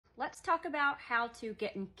let's talk about how to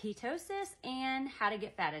get in ketosis and how to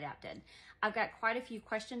get fat adapted. I've got quite a few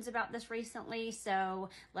questions about this recently, so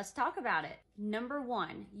let's talk about it. Number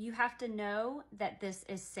one, you have to know that this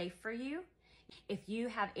is safe for you. If you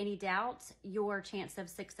have any doubts, your chance of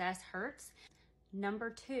success hurts.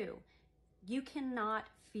 Number two, you cannot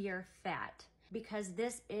fear fat because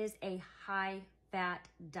this is a high fat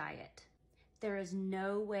diet. There is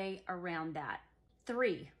no way around that.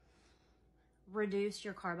 Three, reduce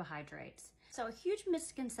your carbohydrates. So a huge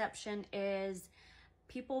misconception is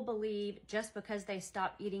people believe just because they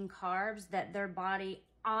stop eating carbs that their body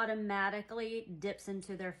automatically dips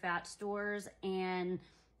into their fat stores and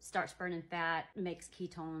starts burning fat, makes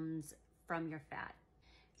ketones from your fat.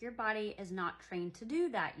 Your body is not trained to do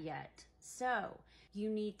that yet. So you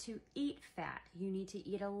need to eat fat. You need to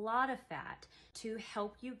eat a lot of fat to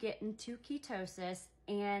help you get into ketosis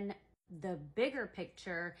and the bigger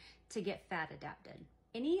picture to get fat adapted.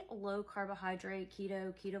 Any low carbohydrate,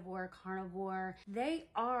 keto, ketovore, carnivore, they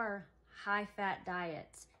are high fat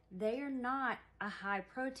diets. They are not a high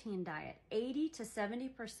protein diet. 80 to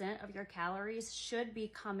 70% of your calories should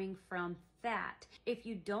be coming from fat. If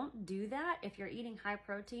you don't do that, if you're eating high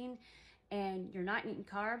protein and you're not eating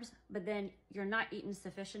carbs, but then you're not eating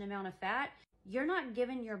sufficient amount of fat, you're not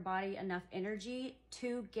giving your body enough energy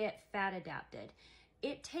to get fat adapted.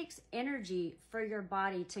 It takes energy for your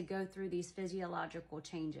body to go through these physiological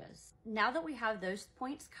changes. Now that we have those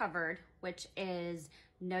points covered, which is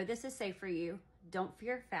know this is safe for you, don't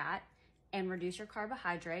fear fat, and reduce your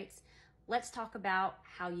carbohydrates, let's talk about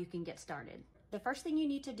how you can get started. The first thing you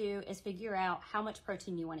need to do is figure out how much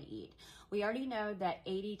protein you want to eat. We already know that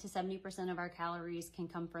 80 to 70% of our calories can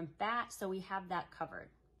come from fat, so we have that covered.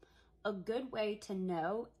 A good way to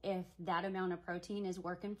know if that amount of protein is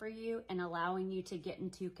working for you and allowing you to get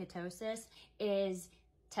into ketosis is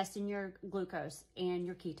testing your glucose and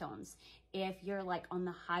your ketones. If you're like on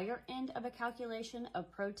the higher end of a calculation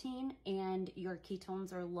of protein and your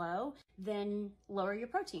ketones are low, then lower your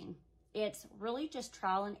protein. It's really just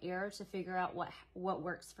trial and error to figure out what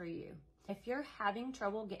works for you. If you're having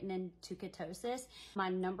trouble getting into ketosis, my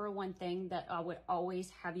number one thing that I would always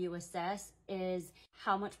have you assess is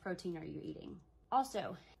how much protein are you eating.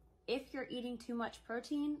 Also, if you're eating too much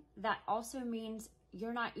protein, that also means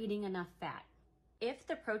you're not eating enough fat. If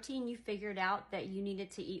the protein you figured out that you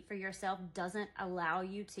needed to eat for yourself doesn't allow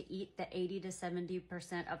you to eat the 80 to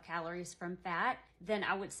 70% of calories from fat, then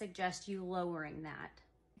I would suggest you lowering that.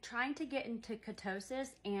 Trying to get into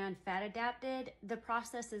ketosis and fat adapted, the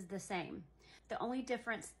process is the same. The only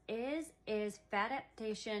difference is fat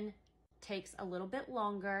adaptation takes a little bit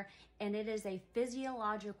longer and it is a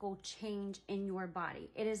physiological change in your body.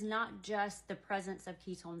 It is not just the presence of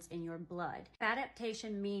ketones in your blood. Fat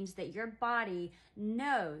adaptation means that your body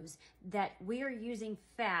knows that we are using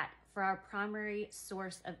fat for our primary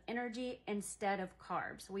source of energy instead of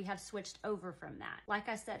carbs. We have switched over from that. Like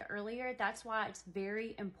I said earlier, that's why it's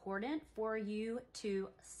very important for you to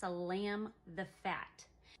slam the fat.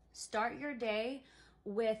 Start your day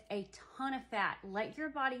with a ton of fat. Let your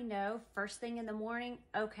body know first thing in the morning,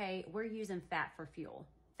 okay, we're using fat for fuel.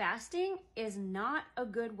 Fasting is not a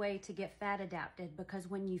good way to get fat adapted because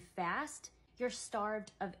when you fast, you're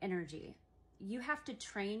starved of energy. You have to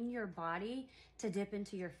train your body to dip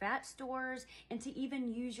into your fat stores and to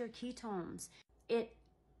even use your ketones. It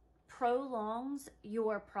prolongs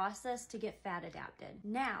your process to get fat adapted.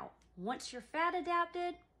 Now, once you're fat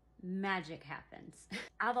adapted, magic happens.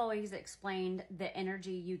 I've always explained the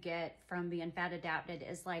energy you get from being fat adapted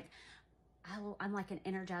is like, I'm like an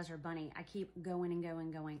Energizer bunny. I keep going and going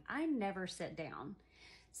and going. I never sit down.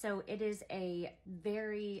 So it is a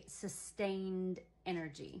very sustained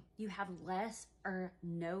energy. You have less or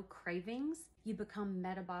no cravings. You become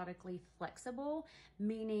metabolically flexible,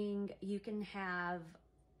 meaning you can have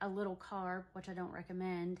a little carb, which I don't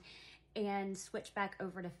recommend, and switch back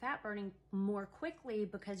over to fat burning more quickly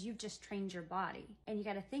because you've just trained your body. And you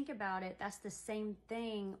got to think about it. That's the same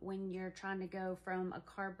thing when you're trying to go from a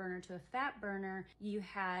carb burner to a fat burner. You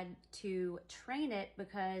had to train it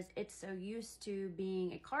because it's so used to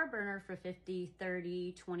being a carb burner for 50,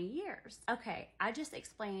 30, 20 years. Okay, I just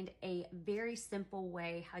explained a very simple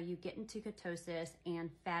way how you get into ketosis and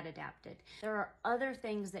fat adapted. There are other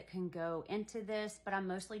things that can go into this, but I'm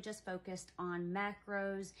mostly just focused on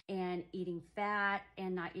macros and eating fat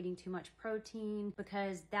and not eating too much protein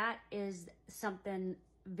because that is something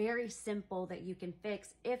very simple that you can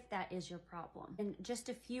fix if that is your problem. And just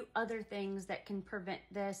a few other things that can prevent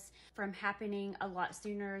this from happening a lot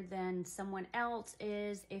sooner than someone else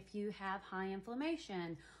is if you have high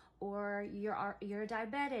inflammation or you're a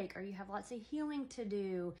diabetic or you have lots of healing to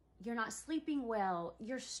do. you're not sleeping well,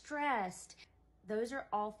 you're stressed. Those are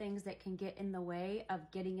all things that can get in the way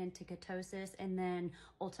of getting into ketosis and then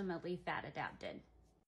ultimately fat adapted.